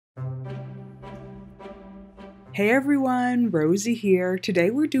Hey everyone, Rosie here.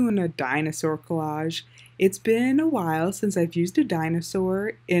 Today we're doing a dinosaur collage. It's been a while since I've used a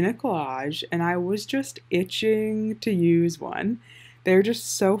dinosaur in a collage and I was just itching to use one. They're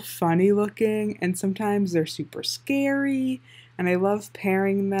just so funny looking and sometimes they're super scary and I love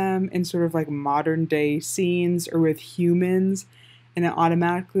pairing them in sort of like modern day scenes or with humans, and it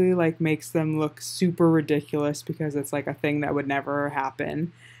automatically like makes them look super ridiculous because it's like a thing that would never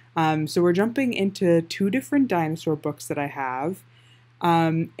happen. So we're jumping into two different dinosaur books that I have.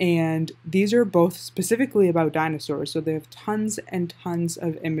 And these are both specifically about dinosaurs. So they have tons and tons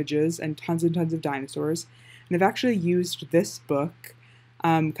of images and tons of dinosaurs. And I've actually used this book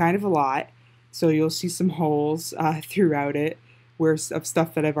kind of a lot. So you'll see some holes throughout it of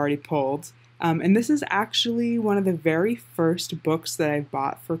stuff that I've already pulled. And this is actually one of the very first books that I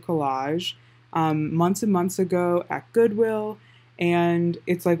bought for collage months and months ago at Goodwill. And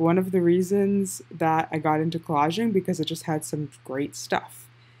it's like one of the reasons that I got into collaging because it just had some great stuff.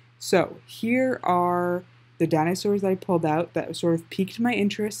 So here are the dinosaurs that I pulled out that sort of piqued my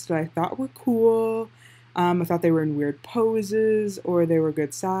interest, that I thought were cool. I thought they were in weird poses or they were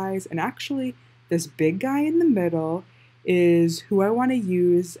good size. And actually, this big guy in the middle is who I want to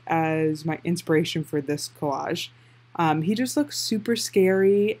use as my inspiration for this collage. He just looks super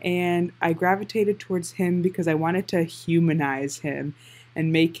scary, and I gravitated towards him because I wanted to humanize him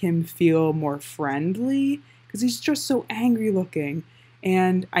and make him feel more friendly because he's just so angry looking.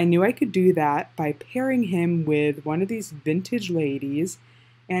 And I knew I could do that by pairing him with one of these vintage ladies.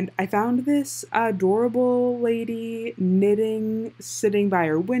 And I found this adorable lady knitting, sitting by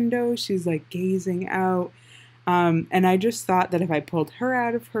her window. She's like gazing out. And I just thought that if I pulled her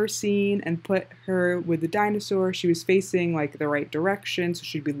out of her scene and put her with the dinosaur, she was facing like the right direction, so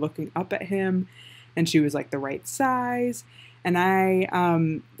she'd be looking up at him, and she was like the right size. And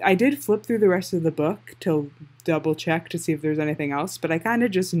I did flip through the rest of the book to double check to see if there's anything else, but I kind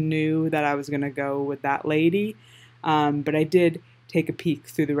of just knew that I was gonna go with that lady. But I did take a peek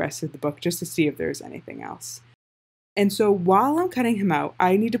through the rest of the book just to see if there's anything else. And so while I'm cutting him out,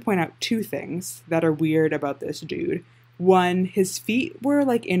 I need to point out two things that are weird about this dude. One, his feet were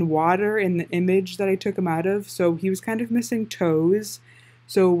like in water in the image that I took him out of, so he was kind of missing toes.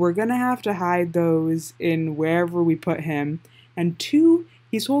 So we're gonna have to hide those in wherever we put him. And two,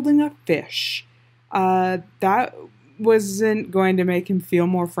 he's holding a fish. That wasn't going to make him feel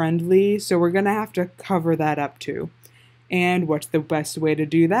more friendly, so we're gonna have to cover that up too. And what's the best way to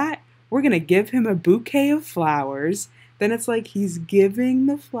do that? We're going to give him a bouquet of flowers. Then it's like he's giving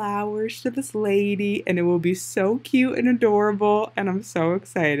the flowers to this lady, and it will be so cute and adorable, and I'm so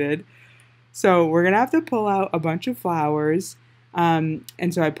excited. So we're going to have to pull out a bunch of flowers. And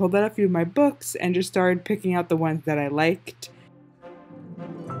so I pulled out a few of my books and just started picking out the ones that I liked.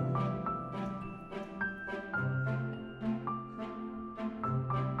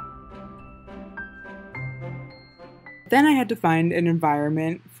 Then I had to find an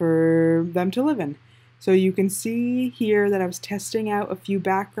environment for them to live in. So you can see here that I was testing out a few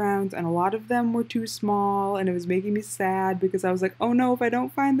backgrounds and a lot of them were too small, and it was making me sad because I was like, oh no, if I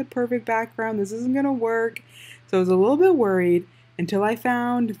don't find the perfect background, this isn't gonna work. So I was a little bit worried until I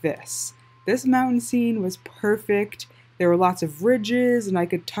found this. This mountain scene was perfect. There were lots of ridges and I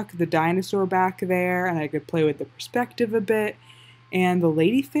could tuck the dinosaur back there and I could play with the perspective a bit. And the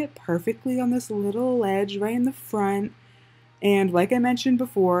lady fit perfectly on this little ledge right in the front. And like I mentioned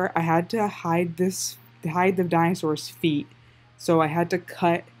before, I had to hide the dinosaur's feet. So I had to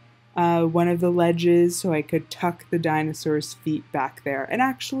cut one of the ledges so I could tuck the dinosaur's feet back there. And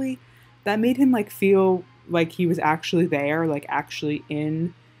actually, that made him like feel like he was actually there, like actually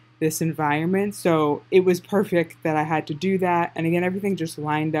in this environment. So it was perfect that I had to do that. And again, everything just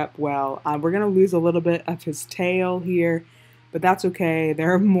lined up well. We're gonna lose a little bit of his tail here, but that's okay.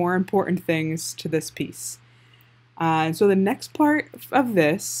 There are more important things to this piece. And so the next part of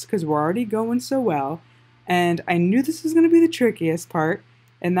this, because we're already going so well, and I knew this was going to be the trickiest part,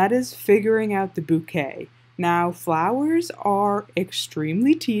 and that is figuring out the bouquet. Now, flowers are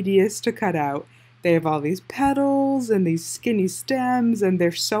extremely tedious to cut out. They have all these petals and these skinny stems, and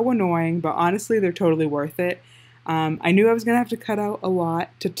they're so annoying, but honestly, they're totally worth it. I knew I was going to have to cut out a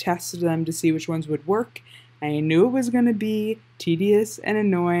lot to test them to see which ones would work. I knew it was going to be tedious and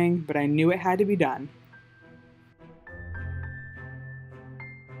annoying, but I knew it had to be done.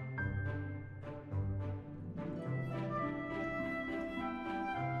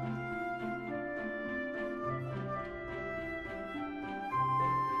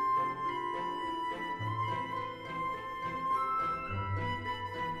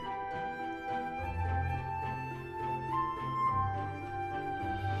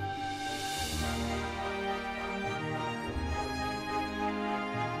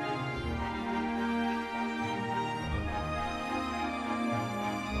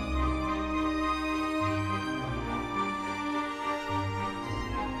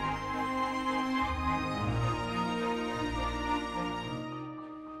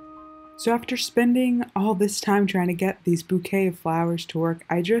 So after spending all this time trying to get these bouquet of flowers to work,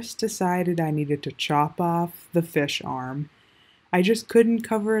 I just decided I needed to chop off the fish arm. I just couldn't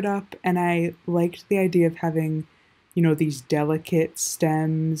cover it up, and I liked the idea of having, these delicate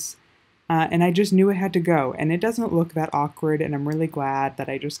stems, and I just knew it had to go, and it doesn't look that awkward, and I'm really glad that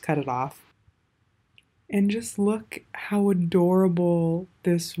I just cut it off. And just look how adorable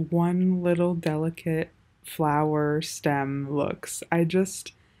this one little delicate flower stem looks. I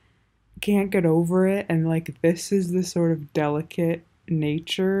just can't get over it, and like this is the sort of delicate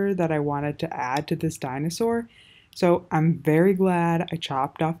nature that I wanted to add to this dinosaur. So I'm very glad I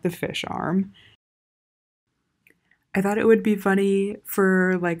chopped off the fish arm. I thought it would be funny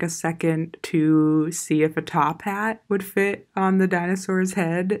for like a second to see if a top hat would fit on the dinosaur's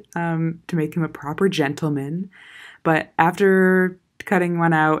head, to make him a proper gentleman. But after cutting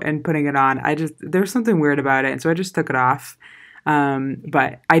one out and putting it on, there's something weird about it, and so I just took it off.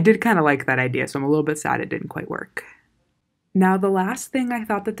 But I did kind of like that idea, so I'm a little bit sad it didn't quite work. Now, the last thing I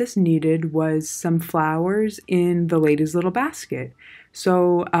thought that this needed was some flowers in the lady's little basket.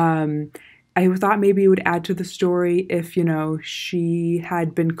 So, I thought maybe it would add to the story if, she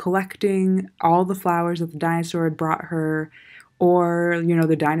had been collecting all the flowers that the dinosaur had brought her, or,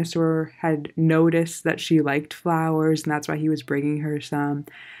 the dinosaur had noticed that she liked flowers and that's why he was bringing her some.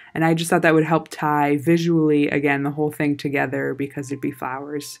 And I just thought that would help tie visually, again, the whole thing together because it'd be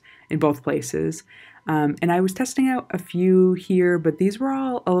flowers in both places. And I was testing out a few here, but these were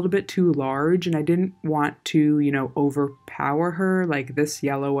all a little bit too large, and I didn't want to, overpower her. Like this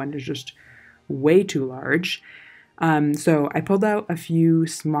yellow one is just way too large. So I pulled out a few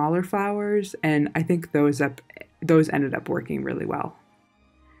smaller flowers, and I think those ended up working really well.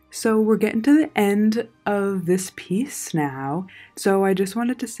 So we're getting to the end of this piece now. So I just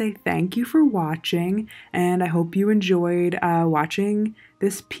wanted to say thank you for watching, and I hope you enjoyed watching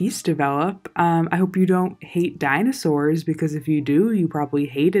this piece develop. I hope you don't hate dinosaurs, because if you do, you probably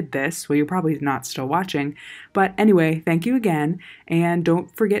hated this. Well, you're probably not still watching. But anyway, thank you again, and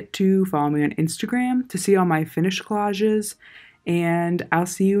don't forget to follow me on Instagram to see all my finished collages, and I'll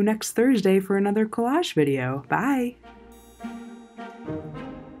see you next Thursday for another collage video. Bye!